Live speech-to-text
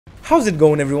How's it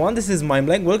going, everyone? This is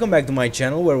MindBlank. Welcome back to my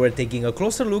channel where we're taking a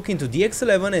closer look into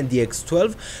DX11 and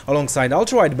DX12 alongside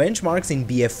ultrawide benchmarks in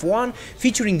BF1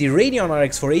 featuring the Radeon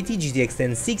RX 480, GTX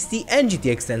 1060 and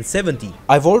GTX 1070.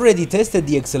 I've already tested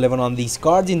DX11 on these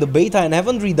cards in the beta and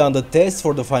haven't redone the test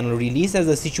for the final release, as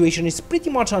the situation is pretty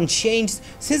much unchanged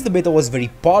since the beta was very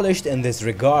polished in this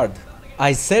regard.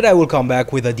 I said I will come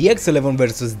back with a DX11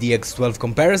 versus DX12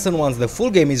 comparison once the full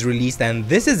game is released, and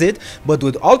this is it, but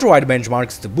with ultrawide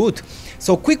benchmarks to boot.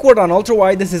 So quick word on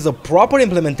ultrawide: this is a proper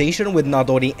implementation with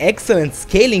not only excellent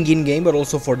scaling in-game but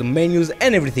also for the menus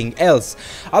and everything else.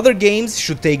 Other games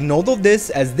should take note of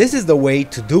this, as this is the way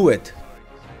to do it.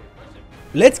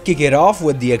 Let's kick it off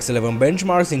with the DX11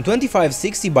 benchmarks in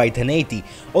 2560 by 1080.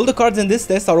 All the cards in this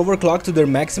test are overclocked to their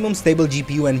maximum stable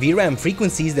GPU and VRAM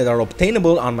frequencies that are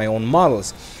obtainable on my own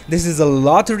models. This is a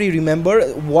lottery, remember,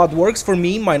 what works for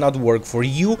me might not work for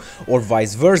you or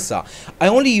vice versa. I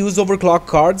only use overclock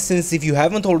cards since, if you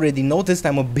haven't already noticed,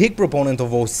 I'm a big proponent of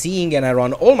OCing and I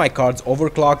run all my cards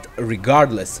overclocked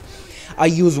regardless. I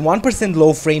use 1%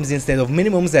 low frames instead of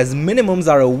minimums, as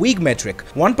minimums are a weak metric.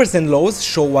 1% lows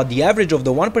show what the average of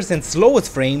the 1%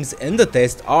 slowest frames in the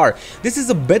test are. This is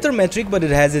a better metric, but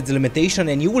it has its limitation,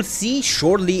 and you will see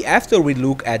shortly after we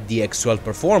look at the DX12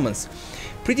 performance.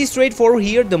 Pretty straightforward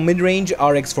here. The mid-range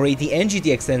RX 480 and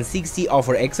GTX 1060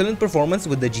 offer excellent performance,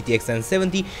 with the GTX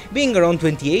 1070 being around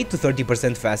 28 to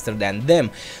 30% faster than them.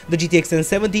 The GTX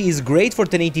 1070 is great for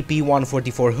 1080p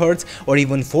 144Hz or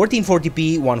even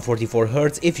 1440p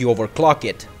 144Hz if you overclock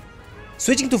it.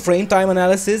 Switching to frame time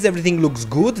analysis, everything looks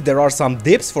good. There are some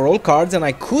dips for all cards, and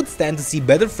I could stand to see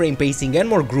better frame pacing and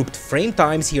more grouped frame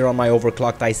times here on my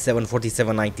overclocked i7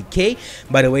 4790K.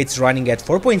 By the way, it's running at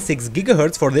 4.6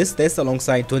 GHz for this test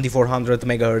alongside 2400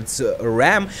 MHz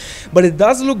RAM, but it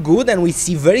does look good and we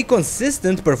see very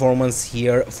consistent performance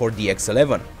here for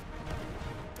DX11.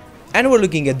 And we're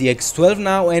looking at the DX12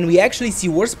 now, and we actually see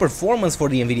worse performance for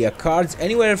the Nvidia cards,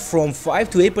 anywhere from 5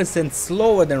 to 8%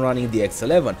 slower than running the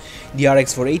DX11. The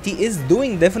RX 480 is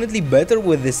doing definitely better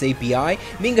with this API,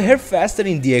 being a hair faster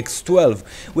in the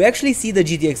DX12. We actually see the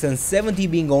GTX 1070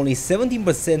 being only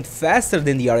 17% faster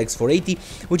than the RX 480,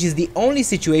 which is the only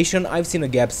situation I've seen a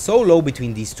gap so low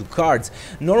between these two cards.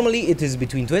 Normally it is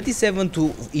between 27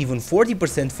 to even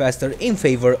 40% faster in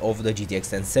favor of the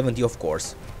GTX 1070, of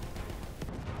course.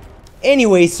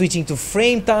 Anyway, switching to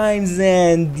frame times,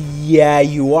 and yeah,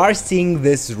 you are seeing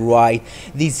this right.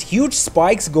 These huge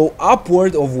spikes go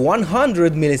upward of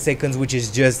 100 milliseconds, which is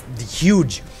just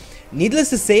huge. Needless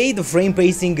to say, the frame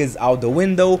pacing is out the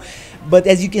window, but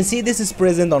as you can see, this is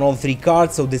present on all three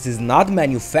cards, so this is not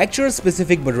manufacturer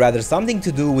specific but rather something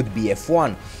to do with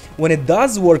BF1. When it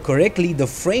does work correctly, the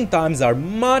frame times are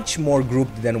much more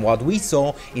grouped than what we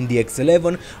saw in the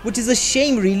DX11, which is a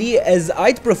shame really, as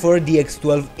I'd prefer the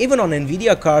DX12 even on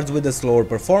Nvidia cards with a slower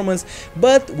performance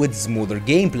but with smoother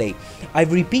gameplay.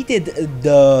 I've repeated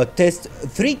the test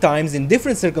 3 times in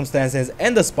different circumstances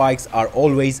and the spikes are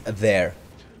always there.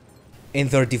 In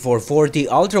 3440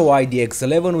 ultrawide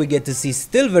DX11 we get to see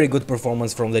still very good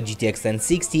performance from the GTX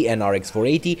 1060 and RX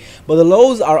 480, but the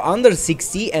lows are under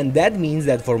 60, and that means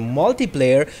that for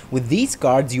multiplayer with these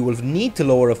cards you will need to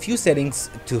lower a few settings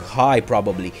to high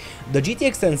probably. The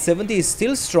GTX 1070 is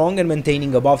still strong and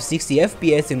maintaining above 60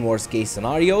 FPS in worst case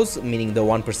scenarios, meaning the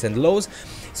 1% lows,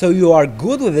 so you are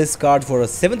good with this card for a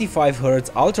 75Hz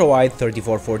ultrawide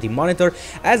 3440 monitor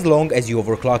as long as you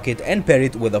overclock it and pair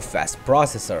it with a fast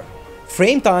processor.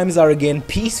 Frame times are again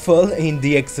peaceful in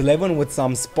the DX11 with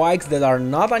some spikes that are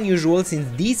not unusual, since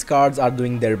these cards are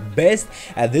doing their best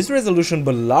at this resolution,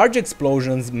 but large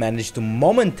explosions manage to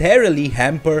momentarily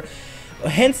hamper,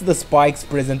 hence the spikes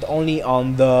present only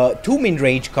on the two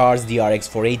mid-range cards, the RX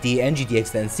 480 and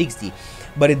GTX 1060.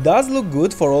 But it does look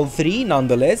good for all three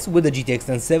nonetheless, with the GTX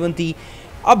 1070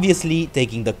 obviously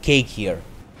taking the cake here.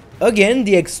 Again,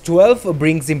 the DX12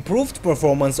 brings improved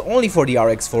performance only for the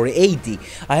RX 480.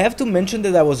 I have to mention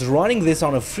that I was running this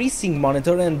on a FreeSync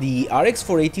monitor, and the RX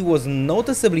 480 was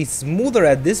noticeably smoother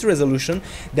at this resolution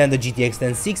than the GTX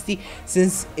 1060,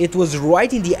 since it was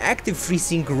right in the active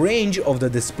FreeSync range of the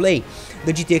display.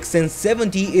 The GTX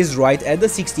 1070 is right at the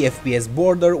 60 FPS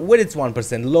border with its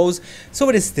 1% lows, so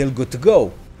it is still good to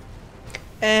go.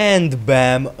 And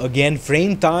bam, again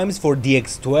frame times for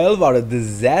DX12 are a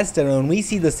disaster, and we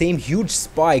see the same huge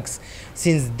spikes.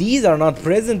 Since these are not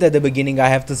present at the beginning, I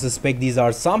have to suspect these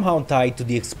are somehow tied to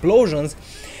the explosions,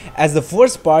 as the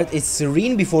first part is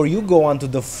serene before you go onto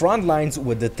the front lines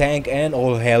with the tank and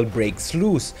all hell breaks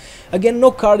loose. Again, no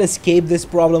card escaped this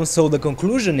problem, so the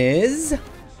conclusion is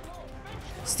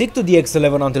Stick to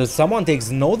DX11 until someone takes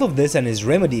note of this and is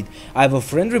remedied. I have a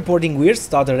friend reporting weird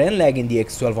stutter and lag in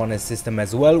DX12 on his system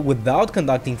as well, without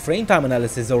conducting frame time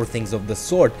analysis or things of the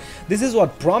sort. This is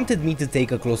what prompted me to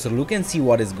take a closer look and see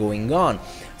what is going on.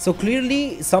 So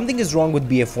clearly something is wrong with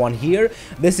BF1 here.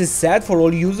 This is sad for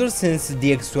all users since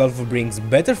DX12 brings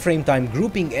better frame time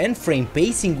grouping and frame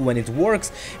pacing when it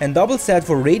works, and double sad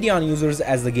for Radeon users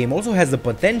as the game also has the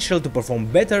potential to perform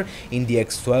better in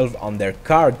DX12 on their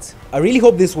cards. I really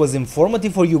hope this was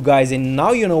informative for you guys, and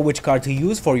now you know which card to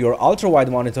use for your ultra-wide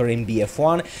monitor in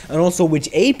BF1 and also which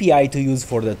API to use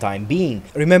for the time being.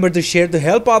 Remember to share to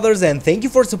help others, and thank you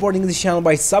for supporting this channel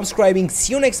by subscribing.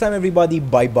 See you next time everybody,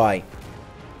 bye bye.